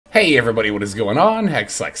Hey everybody, what is going on?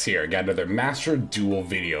 Hexlex here. Got another Master Duel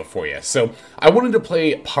video for you. So, I wanted to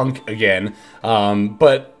play Punk again,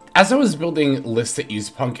 but as I was building lists that use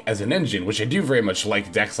Punk as an engine, which I do very much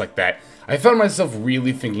like decks like that, I found myself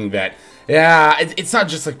really thinking that, yeah, it's not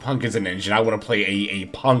just like Punk as an engine, I want to play a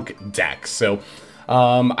Punk deck. So,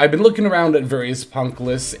 I've been looking around at various Punk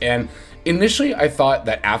lists, and initially, I thought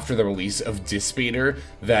that after the release of Dispater,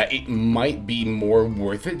 that it might be more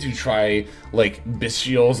worth it to try, like,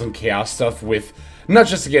 Bestials and Chaos stuff with, not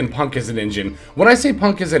just, again, Punk as an engine. When I say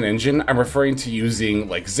Punk as an engine, I'm referring to using,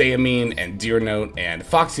 like, Amin and Deernote and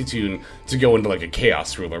Foxy Tune to go into, like, a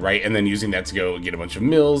Chaos Ruler, right? And then using that to go get a bunch of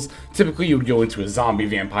mills. Typically, you would go into a Zombie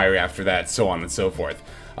Vampire after that, so on and so forth.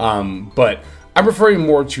 But I'm referring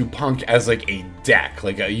more to Punk as like a deck,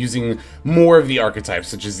 like using more of the archetypes,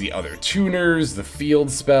 such as the other tuners, the field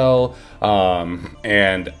spell,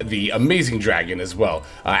 and the Amazing Dragon as well.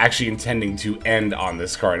 Actually intending to end on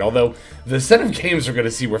this card, although the set of games we're going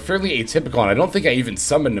to see were fairly atypical, and I don't think I even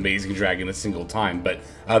summoned Amazing Dragon a single time, but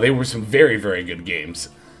they were some very, very good games.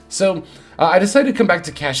 So, I decided to come back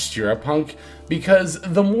to Kashtira Punk, because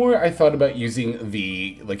the more I thought about using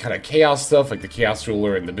the, like, kind of Chaos stuff, like the Chaos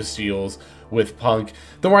Ruler and the Bestials with Punk,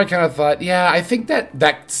 the more I kind of thought, yeah, I think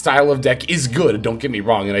that style of deck is good, don't get me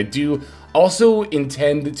wrong, and I do also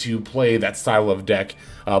intend to play that style of deck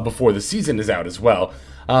before the season is out as well.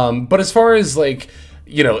 But as far as, like,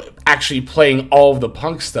 you know, actually playing all of the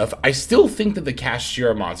Punk stuff, I still think that the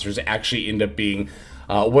Kashtira monsters actually end up being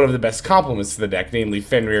one of the best complements to the deck, namely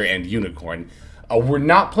Fenrir and Unicorn. We're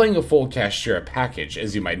not playing a full Kashtira package,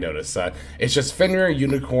 as you might notice. It's just Fenrir,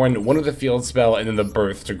 Unicorn, one of the field spell, and then the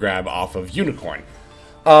Birth to grab off of Unicorn.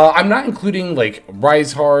 I'm not including, like,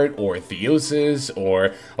 Arise-Heart or A-ZEUS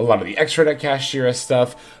or a lot of the extra deck Kashtira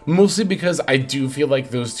stuff, mostly because I do feel like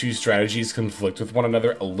those two strategies conflict with one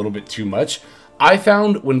another a little bit too much. I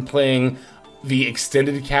found when playing the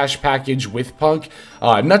extended cash package with Punk,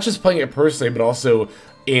 not just playing it personally, but also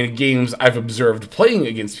in games I've observed playing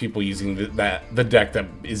against people using the deck that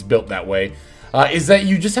is built that way, is that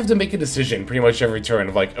you just have to make a decision pretty much every turn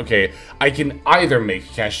of like, okay, I can either make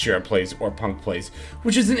Kashtira plays or Punk plays,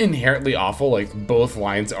 which isn't inherently awful, like both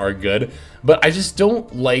lines are good, but I just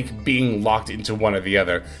don't like being locked into one or the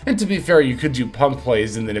other. And to be fair, you could do Punk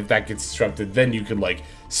plays, and then if that gets disrupted, then you could like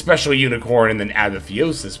special Unicorn and then add the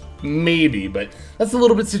Theosis, maybe, but that's a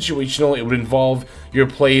little bit situational. It would involve your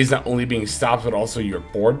plays not only being stopped, but also your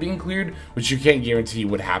board being cleared, which you can't guarantee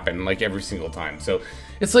would happen like every single time. So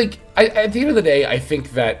it's like, at the end of the day, I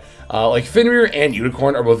think that like Fenrir and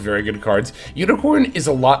Unicorn are both very good cards. Unicorn is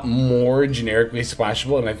a lot more generically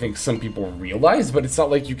splashable, and I think some people realize, but it's not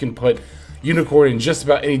like you can put Unicorn in just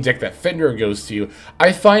about any deck that Fenrir goes to.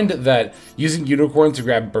 I find that using Unicorn to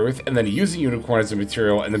grab Birth and then using Unicorn as a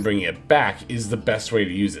material and then bringing it back is the best way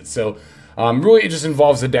to use it. So really it just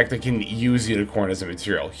involves a deck that can use Unicorn as a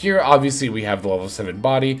material. Here obviously we have the level 7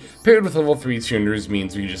 body paired with level 3 tuners,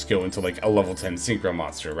 means we just go into like a level 10 synchro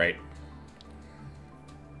monster, right?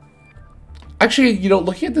 Actually, you know,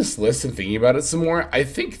 looking at this list and thinking about it some more, I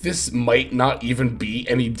think this might not even be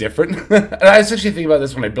any different. And I was actually thinking about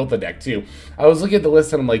this when I built the deck, too. I was looking at the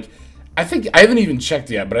list and I'm like, I haven't even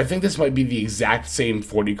checked yet, but I think this might be the exact same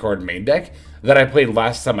 40-card main deck that I played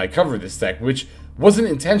last time I covered this deck, which wasn't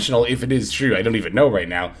intentional. If it is true, I don't even know right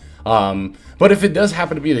now. But if it does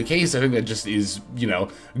happen to be the case, I think that just is, you know,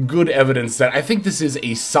 good evidence that I think this is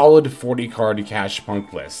a solid 40-card cash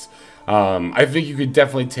Punk list. I think you could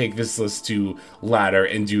definitely take this list to ladder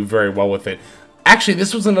and do very well with it. Actually,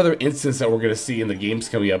 this was another instance that we're going to see in the games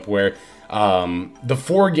coming up where the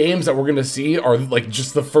 4 games that we're going to see are like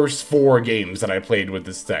just the first 4 games that I played with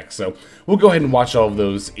this deck. So we'll go ahead and watch all of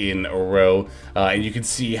those in a row, and you can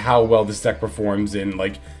see how well this deck performs in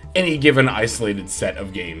like any given isolated set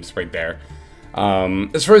of games right there.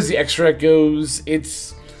 As far as the extra deck goes,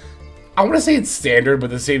 I want to say it's standard, but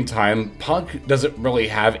at the same time, Punk doesn't really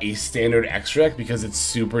have a standard extra deck because it's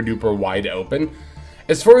super duper wide open.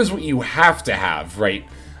 As far as what you have to have, right,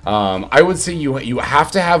 I would say you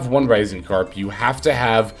have to have one Rising Carp, you have to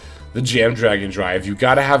have the Jam Dragon Drive, you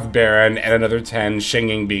gotta have Baronne and another 10,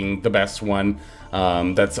 Chengying being the best one.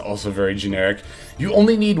 That's also very generic. You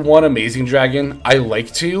only need one Amazing Dragon. I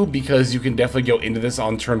like to, because you can definitely go into this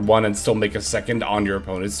on turn 1 and still make a second on your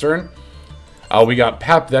opponent's turn. We got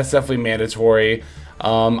Pep, that's definitely mandatory.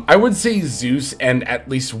 I would say Zeus and at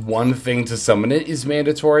least one thing to summon it is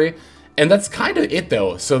mandatory. And that's kind of it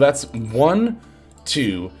though. So that's 1,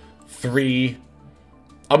 2, 3.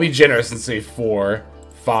 I'll be generous and say 4,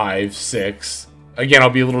 5, 6. Again, I'll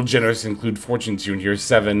be a little generous and include Fortune Tune here.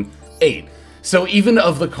 7, 8. So even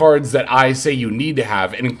of the cards that I say you need to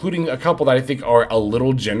have, and including a couple that I think are a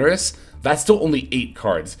little generous, that's still only 8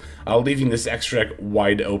 cards, leaving this extra deck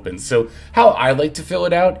wide open. So how I like to fill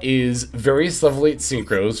it out is various level 8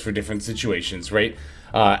 synchros for different situations, right?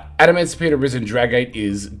 Adamancipator Risen Dragite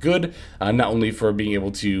is good, not only for being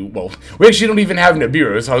able to, well, we actually don't even have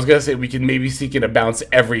Nibiru, so I was going to say we can maybe seek in a bounce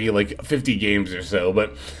every, like, 50 games or so,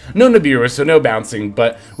 but no Nibiru, so no bouncing,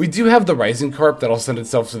 but we do have the Rising Carp that'll send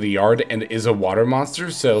itself to the yard and is a water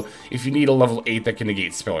monster, so if you need a level 8 that can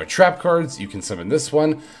negate spell or trap cards, you can summon this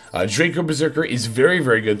one. Draco Berserker is very,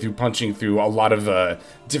 very good through punching through a lot of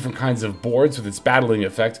different kinds of boards with its battling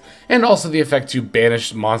effect, and also the effect to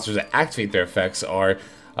banish monsters that activate their effects are,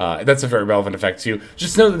 that's a very relevant effect too.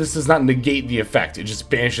 Just know that this does not negate the effect, it just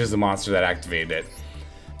banishes the monster that activated it.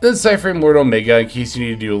 Then PSY Framelord Omega, in case you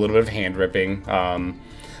need to do a little bit of hand ripping.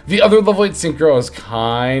 The other level 8 synchro I was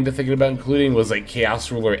kind of thinking about including was like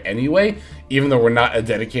Chaos Ruler anyway, even though we're not a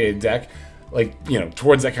dedicated deck, like, you know,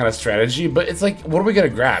 towards that kind of strategy, but it's like, what are we gonna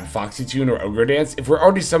grab? Foxy Tune or Ogre Dance? If we're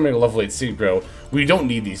already summoning a level 8 synchro, we don't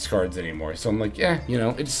need these cards anymore. So I'm like, yeah, you know,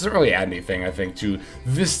 it doesn't really add anything, I think, to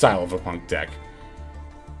this style of a punk deck.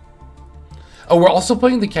 Oh, we're also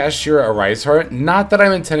playing the Kashtira Arise-Heart. Not that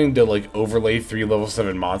I'm intending to, like, overlay 3 level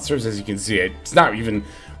 7 monsters. As you can see, it's not even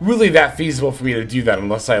really that feasible for me to do that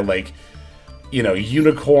unless I, like, you know,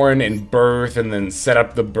 Unicorn and Birth, and then set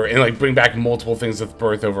up the Birth, and like bring back multiple things with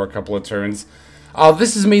Birth over a couple of turns.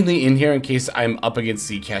 This is mainly in here in case I'm up against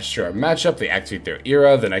the Kashtira matchup, they activate their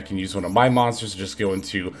era, then I can use one of my monsters to just go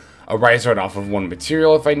into a Rise-Heart off of one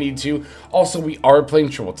material if I need to. Also, we are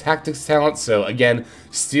playing Triple Tactics talent, so again,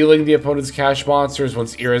 stealing the opponent's cash monsters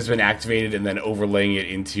once era has been activated and then overlaying it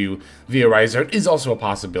into the Rise-Heart is also a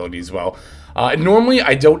possibility as well. Normally,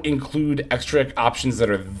 I don't include extra deck options that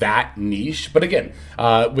are that niche, but again,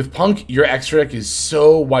 with Punk, your extra deck is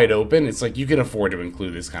so wide open, it's like you can afford to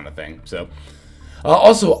include this kind of thing. So,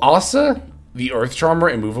 also, Asa, the Earth Charmer,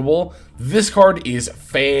 immovable. This card is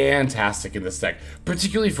fantastic in this deck,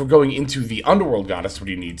 particularly for going into the Underworld Goddess when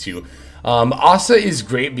you need to. Asa is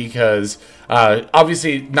great because,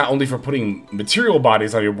 obviously, not only for putting material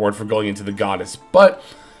bodies on your board for going into the Goddess, but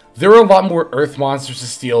there are a lot more Earth monsters to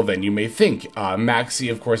steal than you may think. Maxx,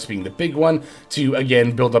 of course, being the big one to,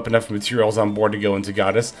 again, build up enough materials on board to go into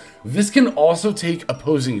Goddess. This can also take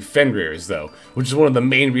opposing Fenrirs, though, which is one of the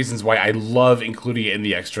main reasons why I love including it in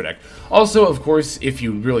the extra deck. Also, of course, if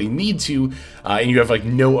you really need to, and you have, like,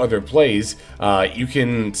 no other plays, you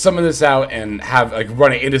can summon this out and have, like,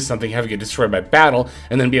 run it into something, have it get destroyed by battle,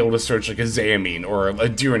 and then be able to search, like, a Amin or a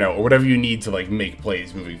Dirno or whatever you need to, like, make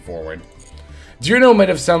plays moving forward. Dirno might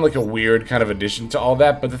have sounded like a weird kind of addition to all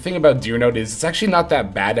that, but the thing about Dirno is it's actually not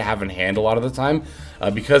that bad to have in hand a lot of the time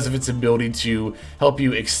because of its ability to help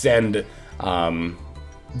you extend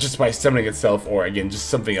just by summoning itself or, again, just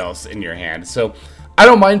something else in your hand. So I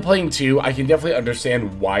don't mind playing 2. I can definitely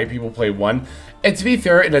understand why people play 1. And to be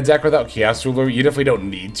fair, in a deck without Chaos Ruler, you definitely don't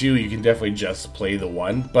need to. You can definitely just play the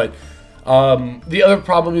 1. But the other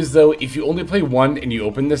problem is, though, if you only play 1 and you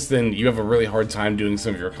open this, then you have a really hard time doing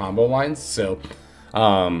some of your combo lines. So,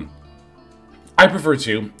 I prefer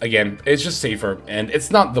 2. Again, it's just safer, and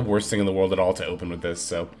it's not the worst thing in the world at all to open with this,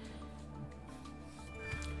 so.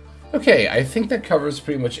 Okay, I think that covers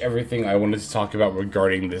pretty much everything I wanted to talk about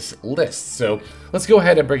regarding this list. So, let's go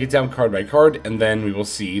ahead and break it down card by card, and then we will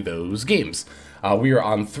see those games. We are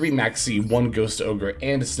on 3 Maxx, 1 Ghost Ogre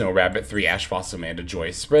and Snow Rabbit, 3 Ash Blossom and a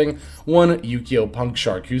Joyous Spring, 1 Ukiyoe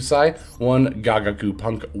Sharakusai, 1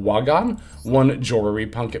 Gagaku Wa Gon, 1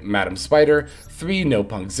 Joruri Madam Spider, 3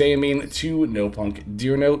 Noh-P.U.N.K Amin, 2 Noh-P.U.N.K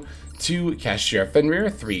Deernote, 2 Kashtira Fenrir,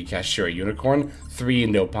 3 Kashtira Unicorn, 3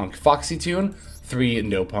 Noh-P.U.N.K Foxy Tune, 3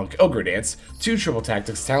 Noh-P.U.N.K Ogre Dance, 2 Triple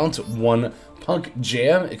Tactics Talent, 1 Punk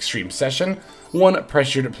Jam Extreme Session, 1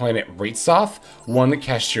 Pressured Planet Wraitsoth, 1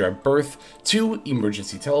 Kashtira Birth, 2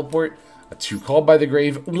 Emergency Teleport, 2 Called by the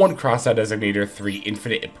Grave, 1 Crossout Designator, 3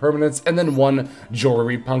 Infinite Impermanence, and then 1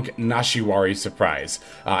 Joruri Punk Nashiwari Surprise.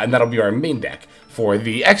 And that'll be our main deck. For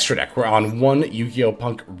the extra deck, we're on 1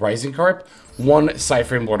 Ukiyoe Rising Carp, 1 PSY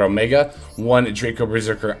Framelord Omega, 1 Draco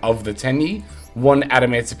Berserker of the Tenyi, 1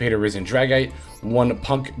 Adamancipator Risen Dragite, 1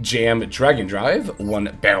 Punk Jam Dragon Drive,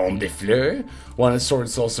 1 Baronne de Fleur, 1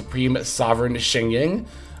 Swordsoul Supreme Sovereign Chengying,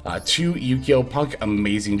 2 Ukiyoe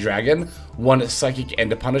Amazing Dragon, 1 Psychic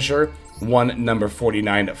and Punisher, 1 number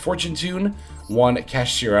 49 Fortune Tune, 1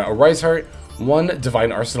 Kashtira Arise-Heart, 1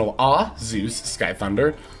 Divine Arsenal AA-ZEUS Sky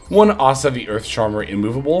Thunder, 1 Asa the Earth Charmer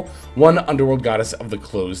Immovable, 1 Underworld Goddess of the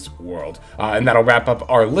Closed World. And that'll wrap up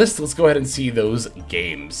our list. Let's go ahead and see those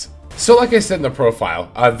games. So like I said in the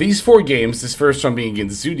profile, these 4 games, this first one being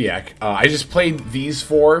against Zodiac, I just played these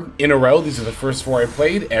 4 in a row. These are the first 4 I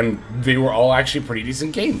played, and they were all actually pretty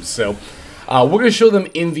decent games. So we're going to show them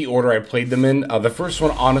in the order I played them in, the first one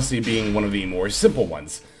honestly being one of the more simple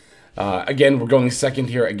ones. Again, we're going second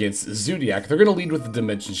here against Zodiac. They're going to lead with the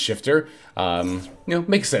Dimension Shifter. You know,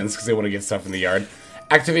 makes sense because they want to get stuff in the yard.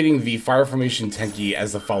 Activating the Fire Formation Tenyi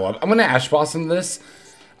as the follow-up. I'm going to Ash Blossom this.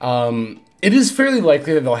 It is fairly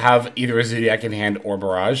likely that they'll have either a Zodiac in hand or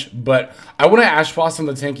Barrage, but I want to Ash Blossom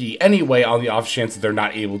the Tenyi anyway on the off chance that they're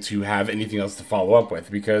not able to have anything else to follow up with,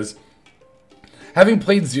 because having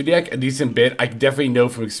played Zodiac a decent bit, I definitely know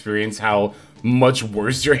from experience how much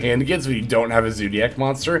worse your hand gets when you don't have a Zodiac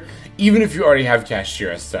monster, even if you already have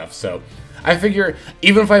Kashtira stuff. So I figure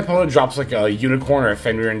even if my opponent drops like a Unicorn or a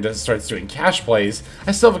Fenrir and starts doing cash plays,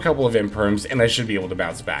 I still have a couple of imperms and I should be able to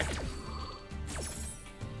bounce back.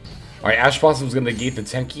 Alright, Ash Blossom is going to negate the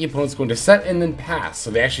Tenyi, opponent's going to set and then pass, so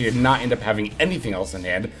they actually did not end up having anything else in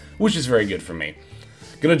hand, which is very good for me.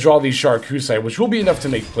 Gonna draw the Sharakusai, which will be enough to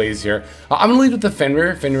make plays here. I'm gonna lead with the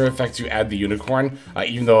Fenrir. Fenrir effect to add the Unicorn,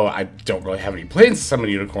 even though I don't really have any plans to summon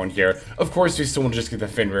Unicorn here. Of course, we still want to just get the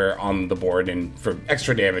Fenrir on the board and for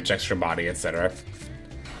extra damage, extra body, etc.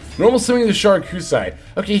 Normal summoning the Sharakusai.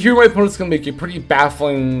 Okay, here my opponent's gonna make a pretty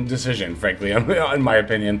baffling decision, frankly, in my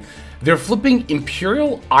opinion. They're flipping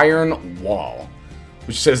Imperial Iron Wall,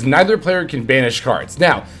 which says neither player can banish cards.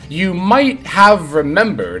 Now, you might have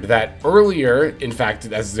remembered that earlier, in fact,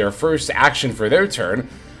 as their first action for their turn,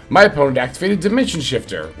 my opponent activated Dimension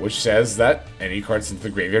Shifter, which says that any card sent to the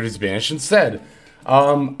graveyard is banished instead.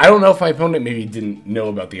 I don't know if my opponent maybe didn't know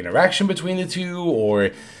about the interaction between the two, or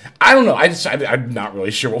I don't know. I'm not really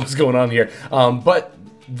sure what was going on here. But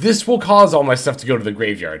this will cause all my stuff to go to the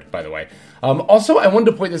graveyard, by the way. Also, I wanted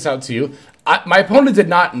to point this out to you. My opponent did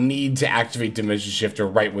not need to activate Dimension Shifter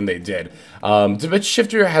right when they did. Dimension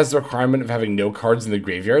Shifter has the requirement of having no cards in the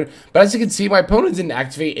graveyard, but as you can see, my opponent didn't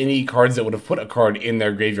activate any cards that would have put a card in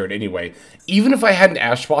their graveyard anyway. Even if I hadn't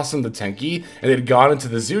Ash Blossomed the Tenyi and it had gone into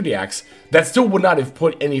the Zodiacs, that still would not have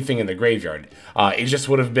put anything in the graveyard. It just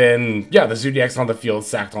would have been, yeah, the Zodiacs on the field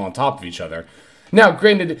stacked on top of each other. Now,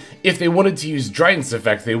 granted, if they wanted to use Dryden's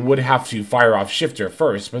effect, they would have to fire off Shifter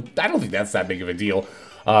first, but I don't think that's that big of a deal.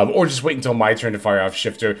 Or just wait until my turn to fire off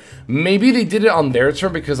Shifter. Maybe they did it on their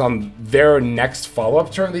turn because on their next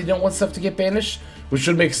follow-up turn, they don't want stuff to get banished, which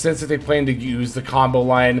would make sense if they plan to use the combo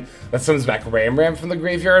line that summons back Ram from the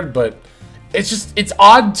graveyard, but it's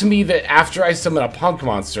odd to me that after I summon a Punk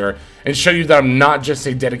monster and show you that I'm not just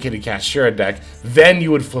a dedicated Kashtira deck, then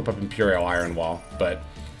you would flip up Imperial Iron Wall, but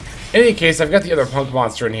in any case, I've got the other Punk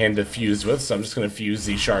monster in hand to fuse with, so I'm just going to fuse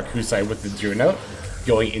the Sharakusai with the Zero Note,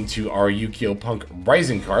 going into our Ukiyoe Punk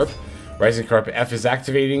Rising Carp. Rising Carp F is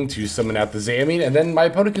activating to summon out the Amin, and then my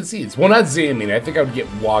opponent concedes. Well, not Amin, I think I would get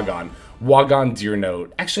Wa Gon. Wa Gon Deer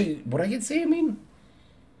Note. Actually, would I get Amin?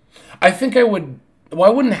 I think I would. Well,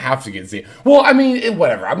 I wouldn't have to get Z. Well, I mean,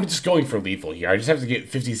 whatever. I'm just going for lethal here. I just have to get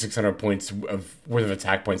 5,600 points worth of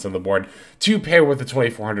attack points on the board to pair with the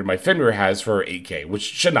 2,400 my Fenrir has for 8k, which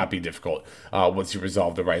should not be difficult once you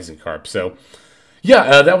resolve the Rising Carp. So,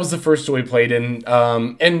 yeah, that was the first one we played in.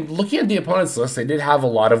 And looking at the opponent's list, they did have a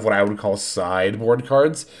lot of what I would call sideboard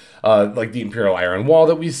cards. Like the Imperial Iron Wall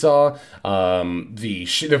that we saw.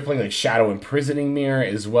 They're playing like Shadow Imprisoning Mirror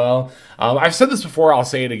as well. I've said this before, I'll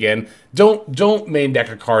say it again. Don't main deck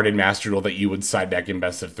a card in Master Duel that you would side deck in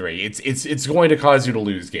Best of 3. It's going to cause you to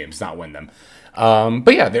lose games, not win them.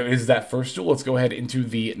 But yeah, there is that first duel. Let's go ahead into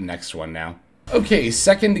the next one now. Okay,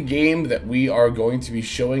 second game that we are going to be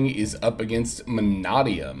showing is up against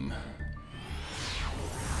Mannadium.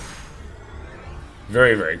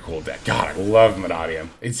 Very, very cool deck. God, I love Mannadium.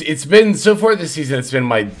 It's been, so far this season, it's been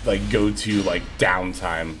my, like, go-to, like,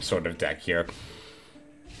 downtime sort of deck here.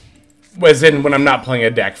 As in, when I'm not playing a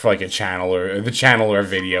deck for, like, a channel, or the channel, or a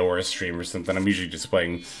video, or a stream, or something, I'm usually just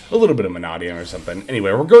playing a little bit of Mannadium or something.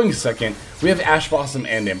 Anyway, we're going second. We have Ash Blossom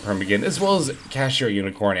and Imperm again, as well as Kashtira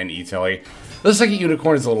Unicorn and E-Telly. The second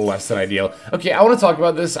Unicorn is a little less than ideal. Okay, I want to talk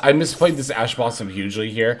about this. I misplayed this Ash Blossom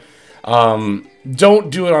hugely here. Don't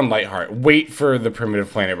do it on Lightheart. Wait for the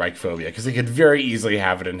Primitive Planet Reichphobia, because they could very easily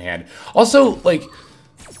have it in hand. Also, like,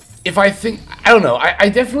 if I think, I don't know, I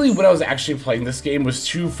definitely, when I was actually playing this game, was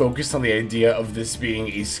too focused on the idea of this being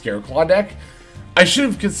a Scareclaw deck. I should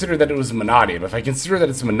have considered that it was Mannadium. If I consider that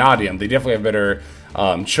it's Mannadium, they definitely have better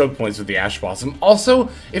choke points with the Ash Blossom. Also,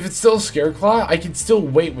 if it's still Scareclaw, I could still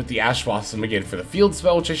wait with the Ash Blossom again for the field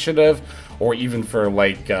spell, which I should have, or even for,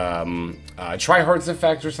 like, Tri-Heart's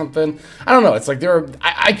effect or something. I don't know, it's like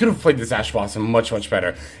I could have played this Ash Blossom much, much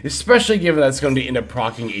better, especially given that it's going to end up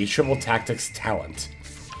proccing a Triple Tactics talent.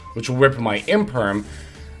 which will rip my Imperm,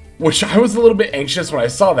 which I was a little bit anxious when I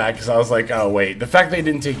saw that, because I was like, oh wait, the fact they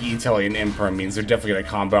didn't take E-Telly and Imperm means they're definitely going to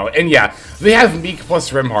combo. And yeah, they have Meek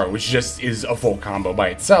plus Rimheart, which just is a full combo by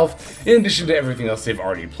itself, in addition to everything else they've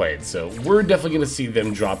already played. So we're definitely going to see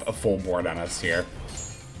them drop a full board on us here.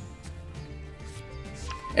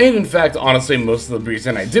 And in fact, honestly, most of the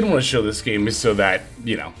reason I didn't want to show this game is so that,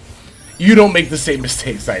 you know, you don't make the same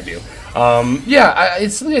mistakes I do. Yeah,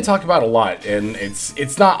 it's something I talk about a lot, and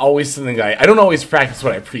it's not always something I don't always practice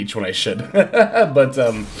what I preach when I should. But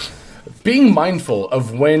being mindful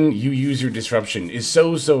of when you use your disruption is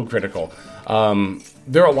so critical.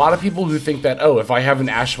 There are a lot of people who think that, oh, if I have an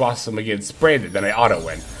Ash Blossom against Branded, then I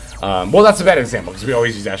auto-win. Well, that's a bad example, because we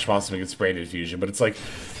always use Ash Blossom against Branded Fusion, but it's like,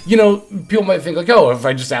 you know, people might think like, oh, if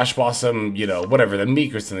I just Ash Blossom, you know, whatever, then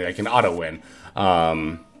Meek or something, I can auto-win.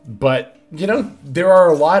 But, you know, there are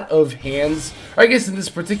a lot of hands, or I guess in this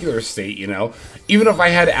particular state, you know, even if I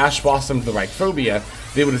had Ash Blossom the Reichphobia,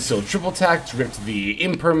 they would have still triple tacked, ripped the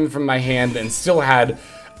Imperm from my hand, and still had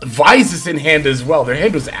Visus in hand as well. Their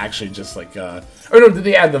hand was actually just like, or no, did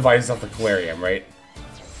they add the Visus off the Calarium, right?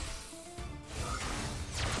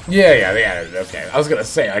 Yeah, they added it, okay. I was gonna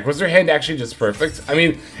say, like, was their hand actually just perfect? I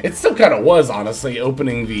mean, it still kind of was, honestly,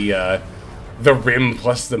 opening the Rim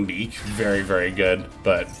plus the Meek. Very good,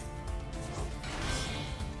 but...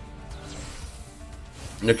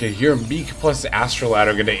 Okay, here Meek plus Astrolabe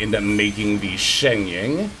are gonna end up making the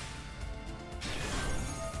Chengying.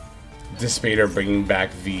 Dissipator bringing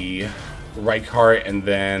back the Arise-Heart, and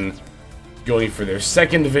then going for their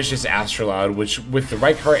second Vicious Astrolabe, which with the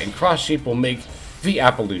Arise-Heart and Cross Shape will make the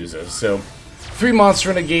A-ZEUS. So 3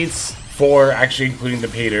 monster negates, 4 actually including the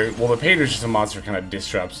Pater. Well, the Pater's just a monster kind of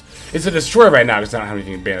disrupts. It's a destroyer right now because I don't have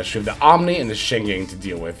anything banished. We have the Omni and the Chengying to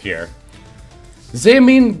deal with here.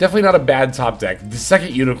 Amin, definitely not a bad top deck. The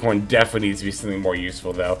second Unicorn definitely needs to be something more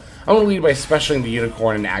useful, though. I'm going to lead by specialing the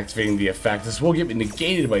Unicorn and activating the effect. This will get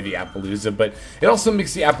negated by the A-ZEUS, but it also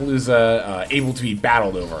makes the A-ZEUS able to be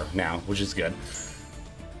battled over now, which is good.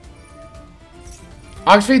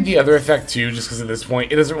 I'll activate the other effect too, just because at this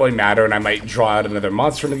point it doesn't really matter, and I might draw out another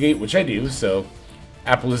monster negate, which I do, so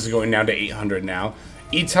A-ZEUS is going down to 800 now.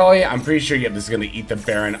 E-Telly, I'm pretty sure, yep, this is going to eat the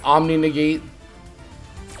Baron Omni negate.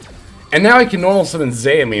 And now I can normal summon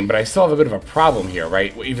Amin, but I still have a bit of a problem here,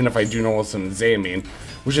 right? Even if I do normal summon Amin,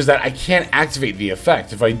 which is that I can't activate the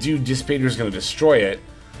effect. If I do, Dissipator's going to destroy it.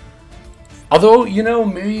 Although, you know,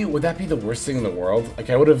 maybe would that be the worst thing in the world? Like,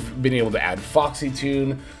 I would have been able to add Foxy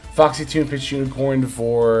Tune, pitch Unicorn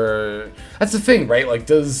for... That's the thing, right? Like,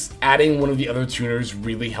 does adding one of the other tuners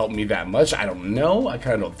really help me that much? I don't know. I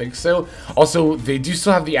kind of don't think so. Also, they do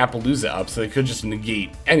still have the A-ZEUS up, so they could just negate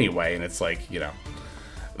anyway, and it's like, you know...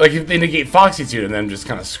 Like, if they negate Foxy Tune, and then I'm just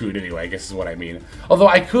kind of screwed anyway, I guess is what I mean. Although,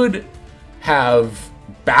 I could have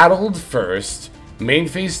battled first, main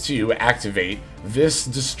phase 2, activate, this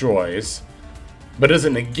destroys, but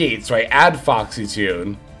doesn't negate, so I add Foxy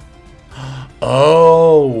Tune.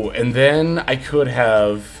 Oh, and then I could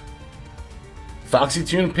have Foxy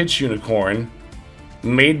Tune pitch Unicorn,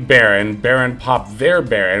 made Baron pop their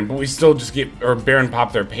Baron, but we still just get, or Baron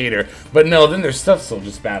pop their Pater. But no, then their stuff still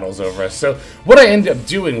just battles over us. So what I ended up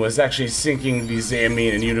doing was actually syncing the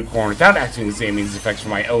Amin and Unicorn without activating Amin's effects for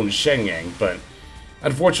my own Chengying, but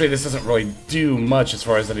unfortunately this doesn't really do much as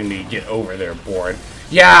far as letting me get over their board.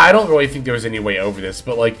 Yeah, I don't really think there was any way over this,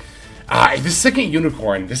 but like, the second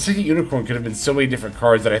Unicorn could have been so many different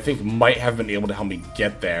cards that I think might have been able to help me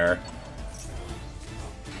get there.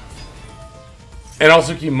 And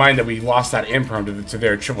also keep in mind that we lost that Imperm to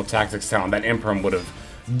their Triple Tactics talent. That Imperm would have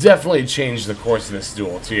definitely changed the course of this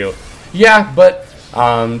duel too. Yeah, but,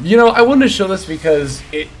 you know, I wanted to show this because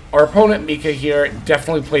our opponent, Mika here,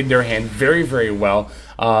 definitely played their hand very well.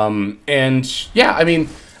 And, yeah, I mean...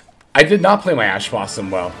 I did not play my Ash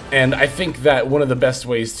Blossom well, and I think that one of the best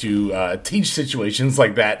ways to teach situations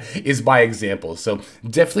like that is by example. So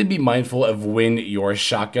definitely be mindful of when you're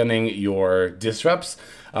shotgunning your disrupts.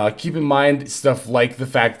 Keep in mind stuff like the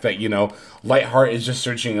fact that, you know, Lightheart is just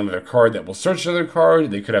searching another card that will search another card.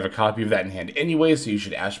 They could have a copy of that in hand anyway, so you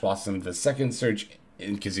should Ash Blossom the second search,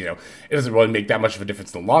 because, you know, it doesn't really make that much of a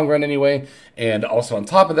difference in the long run anyway. And also on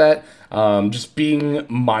top of that, just being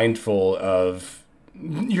mindful of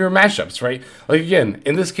your matchups, right? Like, again,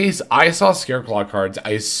 in this case, I saw Scareclaw cards.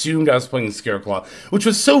 I assumed I was playing Scareclaw, which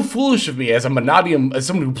was so foolish of me as a Monadium, as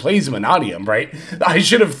someone who plays Monadium, right? I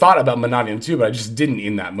should have thought about Monadium too, but I just didn't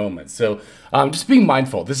in that moment. So, just being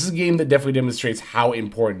mindful. This is a game that definitely demonstrates how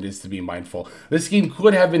important it is to be mindful. This game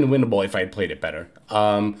could have been winnable if I had played it better.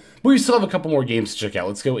 But we still have a couple more games to check out.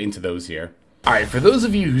 Let's go into those here. Alright, for those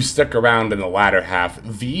of you who stuck around in the latter half,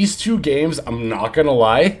 these two games, I'm not gonna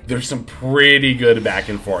lie, there's some pretty good back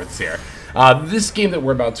and forths here. This game that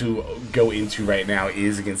we're about to go into right now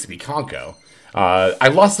is against Mikanko. I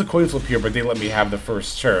lost the coin flip here, but they let me have the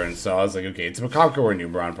first turn, so I was like, okay, it's Mikanko or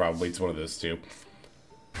Numeron, probably. It's one of those two.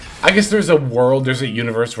 I guess there's a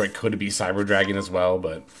universe where it could be Cyber Dragon as well,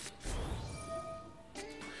 but...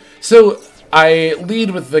 So, I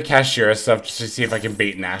lead with the Kashtira stuff just to see if I can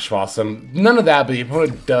bait an Ash Blossom. None of that, but the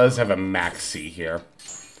opponent does have a Maxx here.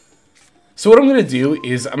 So what I'm going to do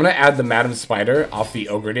is I'm going to add the Madam Spider off the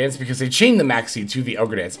Ogre Dance because they chained the Maxx to the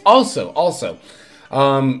Ogre Dance. Also,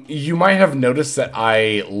 you might have noticed that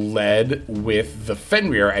I led with the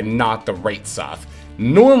Fenrir and not the Wraitsoth.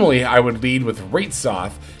 Normally, I would lead with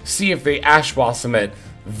Wraitsoth, see if they Ash Blossom it,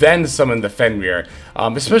 then summon the Fenrir.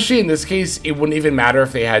 Especially in this case, it wouldn't even matter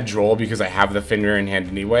if they had Droll because I have the Fenrir in hand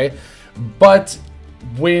anyway. But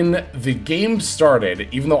when the game started,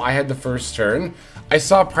 even though I had the first turn, I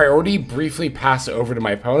saw priority briefly pass over to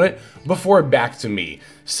my opponent before back to me.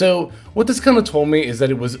 So what this kind of told me is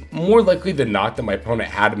that it was more likely than not that my opponent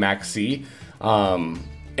had Maxx.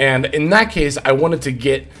 And in that case, I wanted to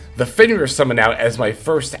get the Fenrir summon out as my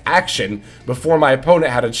first action before my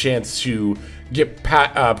opponent had a chance to get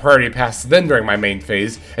priority pass then during my main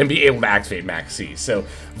phase and be able to activate Maxx. So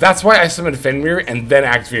that's why I summoned Fenrir and then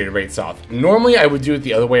activated Wraitsoth. Normally I would do it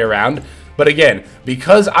the other way around, but again,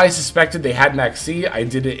 because I suspected they had Maxx, I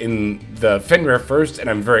did it in the Fenrir first, and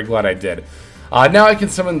I'm very glad I did. Now I can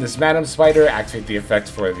summon this Madam Spider, activate the effect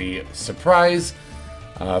for the surprise.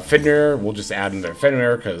 Fenrir, we'll just add another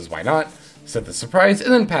Fenrir, because why not? Set the surprise,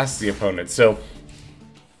 and then pass the opponent. So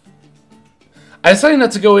I decided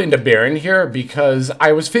not to go into Baron here because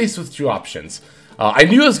I was faced with two options. I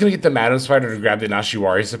knew I was going to get the Madam Spider to grab the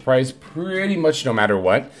Nashiwari surprise pretty much no matter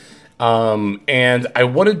what. And I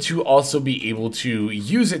wanted to also be able to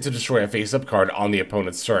use it to destroy a face-up card on the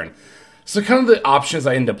opponent's turn. So kind of the options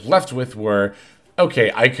I ended up left with were,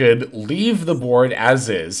 okay, I could leave the board as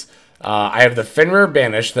is. I have the Fenrir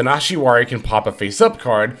banished, the Nashiwari can pop a face-up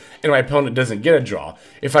card, and my opponent doesn't get a draw.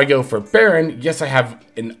 If I go for Baron, yes, I have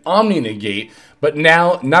an Omni negate, but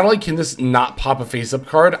now, not only can this not pop a face-up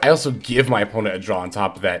card, I also give my opponent a draw on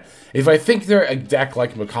top of that. If I think they're a deck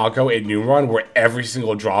like Mikanko and Numeron, where every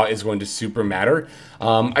single draw is going to super matter,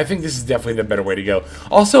 I think this is definitely the better way to go.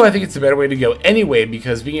 Also, I think it's a better way to go anyway,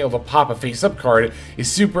 because being able to pop a face-up card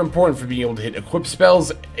is super important for being able to hit equip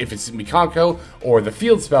spells if it's Mikanko, or the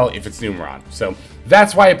field spell if it's Numeron. So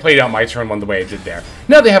that's why I played out my turn one the way I did there.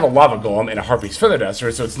 Now they have a Lava Golem and a Harpy's Feather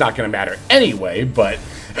Duster, so it's not going to matter anyway, but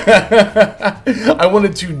I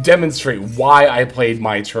wanted to demonstrate why I played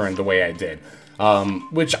my turn the way I did.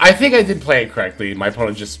 Which I think I did play it correctly. My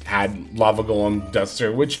opponent just had Lava Golem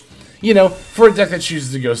Duster, which, you know, for a deck that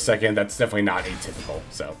chooses to go second, that's definitely not atypical,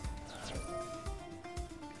 so.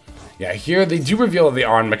 Yeah, here they do reveal that they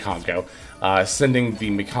are on Mikanko, sending the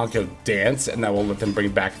Mikanko Dance, and that will let them bring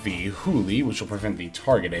back the Huli, which will prevent the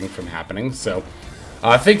targeting from happening, so.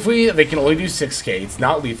 Thankfully, they can only do 6k, it's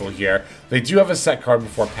not lethal here. They do have a set card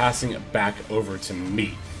before passing it back over to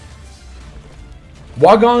me.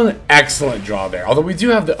 Wa Gon, excellent draw there, although we do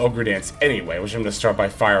have the Ogre Dance anyway, which I'm going to start by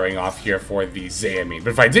firing off here for the Amin. But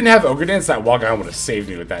if I didn't have Ogre Dance, that Wa Gon would have saved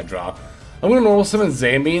me with that draw. I'm going to normal summon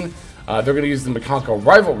Amin. They're going to use the Mikanko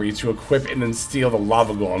Rivalry to equip and then steal the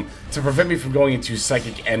Lava Golem to prevent me from going into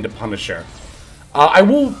Psychic End Punisher. I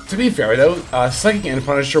will, to be fair though, Psychic End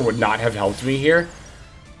Punisher would not have helped me here.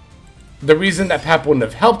 The reason that Pap wouldn't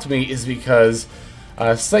have helped me is because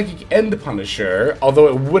Psychic End Punisher, although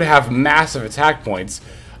it would have massive attack points,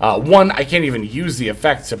 one, I can't even use the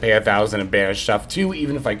effect to pay 1,000 and banish stuff. Two,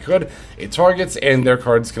 even if I could, it targets and their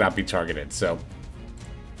cards cannot be targeted, so.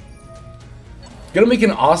 Gonna make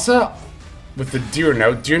an Asa with the Deer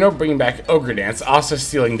Note. Deer Note bringing back Ogre Dance, Asa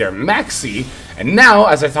stealing their Maxx, and now,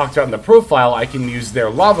 as I talked about in the profile, I can use their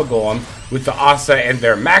Lava Golem with the Asa and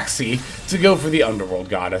their Maxx to go for the Underworld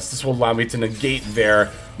Goddess. This will allow me to negate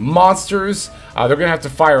their monsters. They're going to have to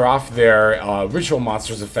fire off their Ritual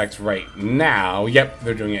Monsters effect right now. Yep,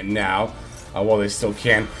 they're doing it now, while they still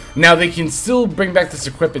can. Now, they can still bring back this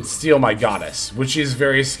equip and steal my Goddess, which is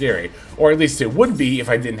very scary. Or at least it would be if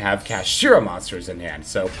I didn't have Kashtira monsters in hand.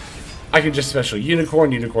 So I can just special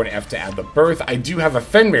Unicorn, Unicorn F to add the Birth. I do have a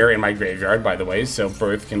Fenrir in my graveyard, by the way, so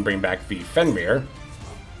Birth can bring back the Fenrir.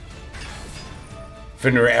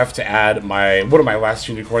 Fenrir F to add my one of my last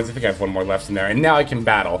unicorns. I think I have one more left in there, and now I can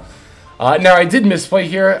battle. Now, I did misplay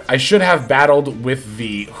here. I should have battled with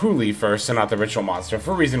the Huli first and not the Ritual Monster,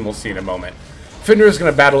 for a reason we'll see in a moment. Fenrir is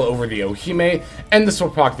going to battle over the Ohime, and this will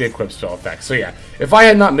proc the equip spell effect. So yeah, if I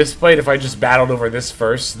had not misplayed, if I just battled over this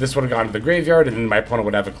first, this would have gone to the graveyard, and then my opponent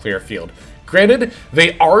would have a clear field. Granted,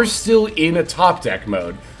 they are still in a top deck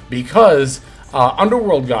mode, because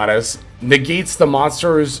Underworld Goddess negates the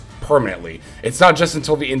monsters permanently. It's not just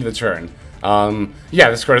until the end of the turn. Yeah,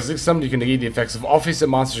 this card is summoned. You can negate the effects of all face-up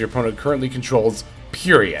monsters your opponent currently controls,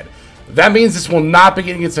 period. That means this will not be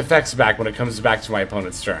getting its effects back when it comes back to my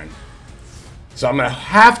opponent's turn. So I'm going to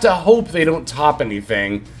have to hope they don't top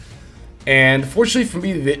anything. And fortunately for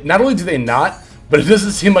me, not only do they not, but it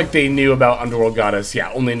doesn't seem like they knew about Underworld Goddess,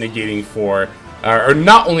 yeah, only negating for, or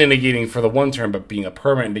not only negating for the one turn, but being a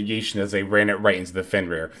permanent negation as they ran it right into the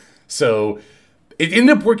Fenrir. So it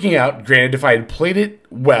ended up working out. Granted, if I had played it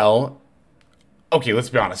well, okay, let's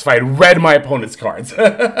be honest, if I had read my opponent's cards,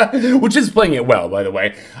 which is playing it well, by the way,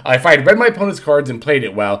 if I had read my opponent's cards and played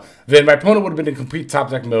it well, then my opponent would have been in complete top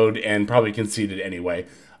deck mode and probably conceded anyway.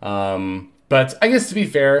 But I guess to be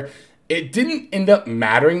fair, it didn't end up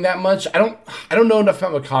mattering that much. I don't know enough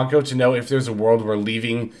about Makonko to know if there's a world where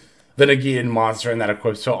leaving the negated monster and that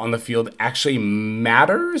equip spell on the field actually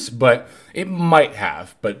matters, but it might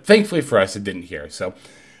have. But thankfully for us, it didn't here. So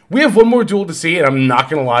we have one more duel to see, and I'm not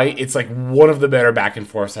going to lie, it's like one of the better back and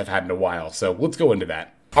forths I've had in a while. So let's go into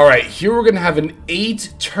that. Alright, here we're going to have an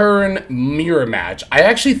 8-turn mirror match. I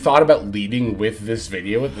actually thought about leading with this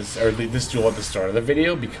video, this duel at the start of the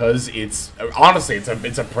video, because it's, honestly,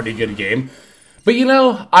 it's a pretty good game. But you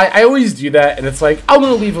know, I always do that, and it's like, I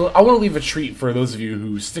want to leave a treat for those of you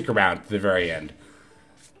who stick around to the very end.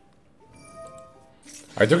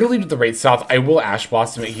 Alright, they're going to lead with the Wraitsoth. I will Ash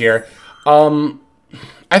Blossom it here.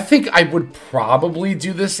 I think I would probably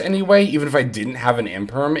do this anyway, even if I didn't have an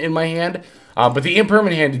Imperm in my hand. But the Imperm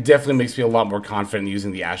in hand definitely makes me a lot more confident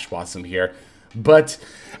using the Ash Blossom here. But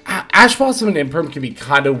Ash Blossom and Imperm can be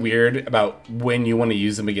kind of weird about when you want to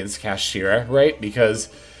use them against Kashtira, right? Because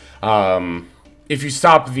if you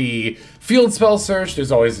stop the field spell search,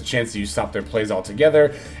 there's always a chance that you stop their plays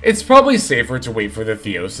altogether. It's probably safer to wait for the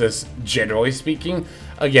Theosis, generally speaking.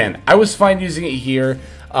 Again, I was fine using it here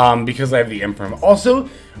because I have the Imperm. Also,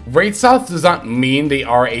 Wraitsoth does not mean they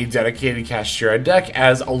are a dedicated Kashtira deck,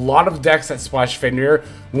 as a lot of decks that splash Fenrir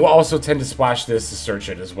will also tend to splash this to search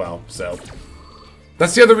it as well. So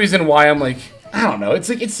that's the other reason why I'm like, I don't know. It's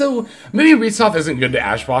like, it's so, maybe Wraitsoth isn't good to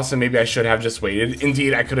Ash Blossom. Maybe I should have just waited.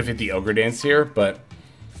 Indeed, I could have hit the Ogre Dance here, but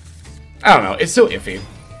I don't know. It's so iffy.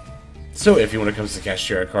 So iffy when it comes to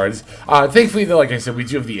Kashtira cards. Thankfully, though, like I said, we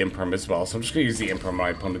do have the Imperm as well, so I'm just going to use the Imperm on my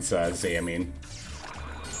opponent's Amin.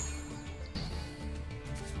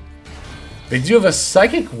 They do have a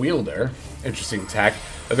Psychic Wielder, interesting tech,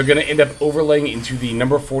 that they're going to end up overlaying into the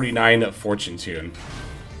number 49 Fortune Tune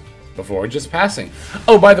before just passing.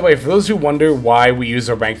 Oh, by the way, for those who wonder why we use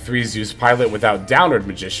a rank 3 Zeus pilot without Downward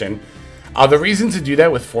Magician, the reason to do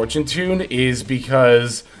that with Fortune Tune is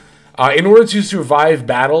because in order to survive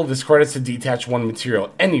battle, this card has to detach one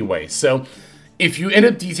material anyway. So if you end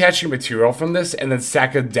up detaching material from this and then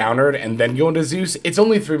sack a Downward and then go into Zeus, it's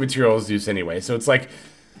only 3 material Zeus anyway. So it's like,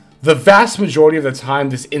 the vast majority of the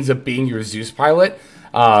time, this ends up being your Zeus pilot.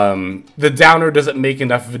 The Downer doesn't make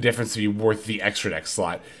enough of a difference to be worth the extra deck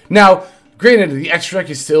slot. Now, granted, the extra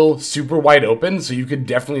deck is still super wide open, so you could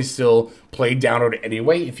definitely still play Downward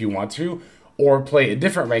anyway if you want to, or play a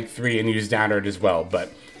different rank 3 and use Downward as well.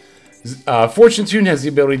 But Fortune Tune has the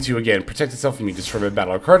ability to, again, protect itself from being destroyed by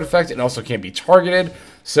battle or card effect, and also can't be targeted,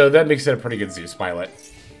 so that makes it a pretty good Zeus pilot.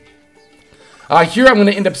 Here I'm going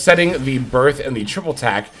to end up setting the Birth and the Triple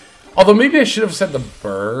Tack. Although maybe I should have said the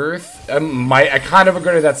Birth. I kind of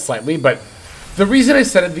regretted that slightly, but the reason I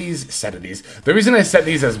set these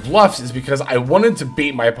as bluffs is because I wanted to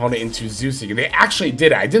bait my opponent into Zeusing, and they actually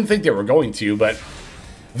did it. I didn't think they were going to, but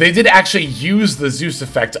they did actually use the Zeus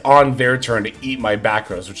effect on their turn to eat my back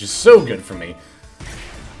rows, which is so good for me.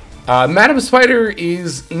 Adamancipator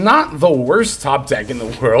is not the worst top deck in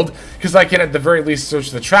the world, because I can at the very least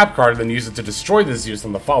search the trap card and then use it to destroy the Zeus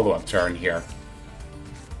on the follow-up turn here.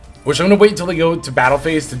 Which I'm going to wait until they go to battle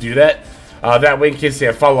phase to do that. That way, in case they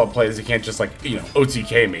have follow-up plays, they can't just, like, you know,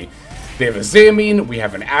 OTK me. They have a Zamin, we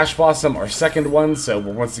have an Ash Blossom, our second one, so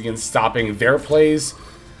we're once again stopping their plays.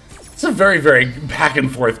 It's a very, very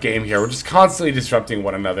back-and-forth game here. We're just constantly disrupting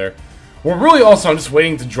one another. We're really also, I'm just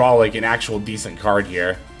waiting to draw, like, an actual decent card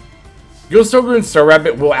here. Ghost Ogre and Star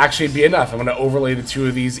Rabbit will actually be enough. I'm going to overlay the two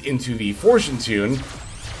of these into the Fortune Tune.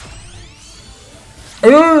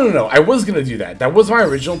 Oh, no. I was going to do that. That was my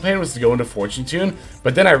original plan, was to go into Fortune Tune.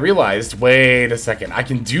 But then I realized, wait a second, I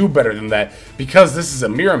can do better than that. Because this is a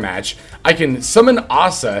mirror match, I can summon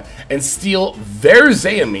Asa and steal their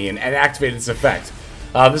Zamin and activate its effect.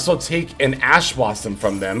 This will take an Ash Blossom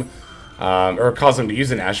from them, or cause them to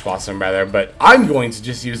use an Ash Blossom rather, but I'm going to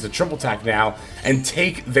just use the triple attack now and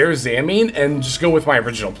take their Amin and just go with my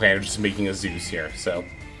original plan of just making a Zeus here. So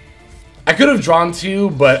I could have drawn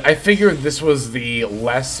 2, but I figured this was the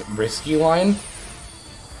less risky line.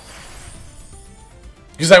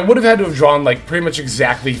 Because I would have had to have drawn, like, pretty much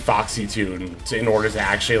exactly Foxy Tune in order to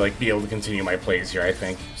actually, like, be able to continue my plays here, I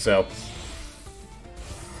think. So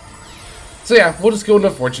yeah, we'll just go into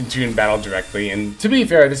Fortune Tune battle directly. And to be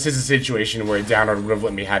fair, this is a situation where a download would have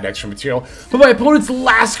let me have extra material. But my opponent's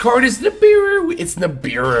last card is Nibiru. It's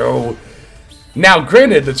Nibiru. Now,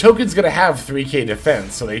 granted, the token's going to have 3k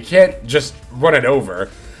defense, so they can't just run it over.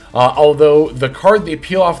 Although, the card they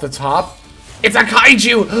peel off the top, it's a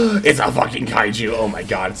Kaiju! It's a fucking Kaiju! Oh my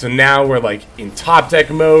god. So now we're, like, in top deck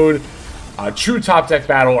mode. True top deck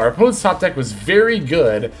battle. Our opponent's top deck was very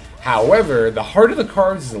good. However, the heart of the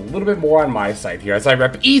cards is a little bit more on my side here, as I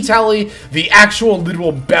rep E-Tally, the actual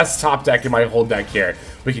literal best top deck in my whole deck here.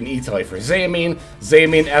 We can E-Tally for Amin.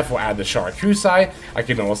 Amin F will add the Sharakusai. I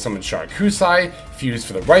can also summon Sharakusai, fuse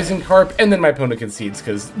for the Rising Carp, and then my opponent concedes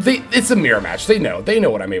because it's a mirror match. They know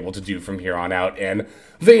what I'm able to do from here on out, and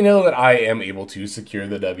they know that I am able to secure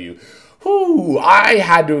the W. Whew, I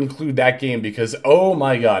had to include that game because, oh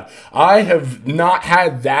my god, I have not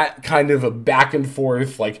had that kind of a back and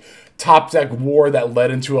forth, like, top deck war that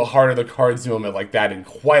led into a heart of the cards moment like that in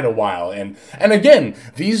quite a while. And again,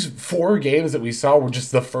 these 4 games that we saw were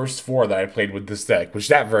just the first 4 that I played with this deck, which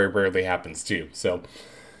that very rarely happens too. So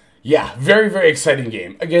yeah, very, very exciting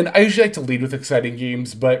game. Again, I usually like to lead with exciting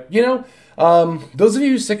games, but you know, those of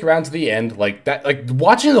you who stick around to the end, like that, like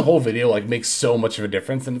watching the whole video, like makes so much of a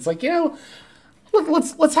difference. And it's like, you know,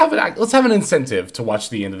 let's have an incentive to watch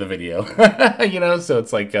the end of the video, you know. So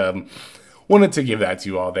it's like, wanted to give that to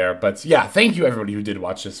you all there. But yeah, thank you everybody who did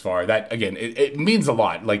watch this far. That again, it means a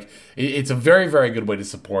lot. Like it's a very, very good way to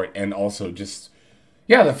support, and also just,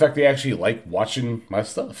 yeah, the fact they actually like watching my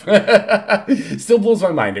stuff still blows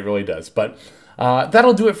my mind. It really does. But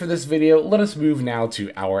that'll do it for this video. Let us move now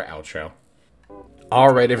to our outro.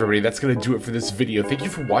 Alright everybody, that's going to do it for this video. Thank you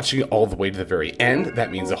for watching it all the way to the very end. That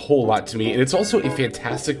means a whole lot to me, and it's also a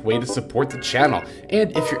fantastic way to support the channel.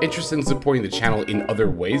 And if you're interested in supporting the channel in other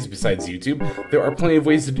ways besides YouTube, there are plenty of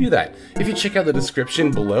ways to do that. If you check out the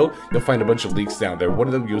description below, you'll find a bunch of links down there. One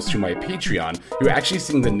of them goes to my Patreon. You're actually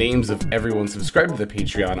seeing the names of everyone subscribed to the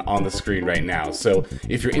Patreon on the screen right now. So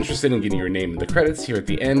if you're interested in getting your name in the credits here at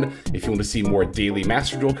the end, if you want to see more daily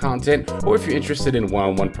Master Duel content, or if you're interested in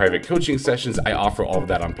one-on-one private coaching sessions, I offer all of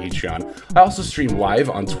that on Patreon. I also stream live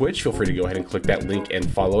on Twitch. Feel free to go ahead and click that link and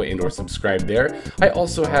follow and or subscribe there. I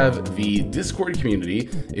also have the Discord community,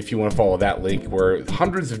 if you want to follow that link, where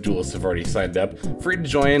hundreds of duelists have already signed up. Free to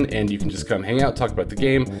join, and you can just come hang out, talk about the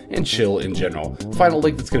game, and chill in general. Final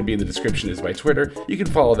link that's going to be in the description is my Twitter. You can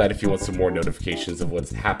follow that if you want some more notifications of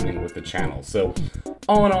what's happening with the channel. So,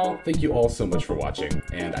 all in all, thank you all so much for watching,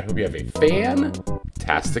 and I hope you have a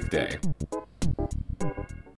fantastic day.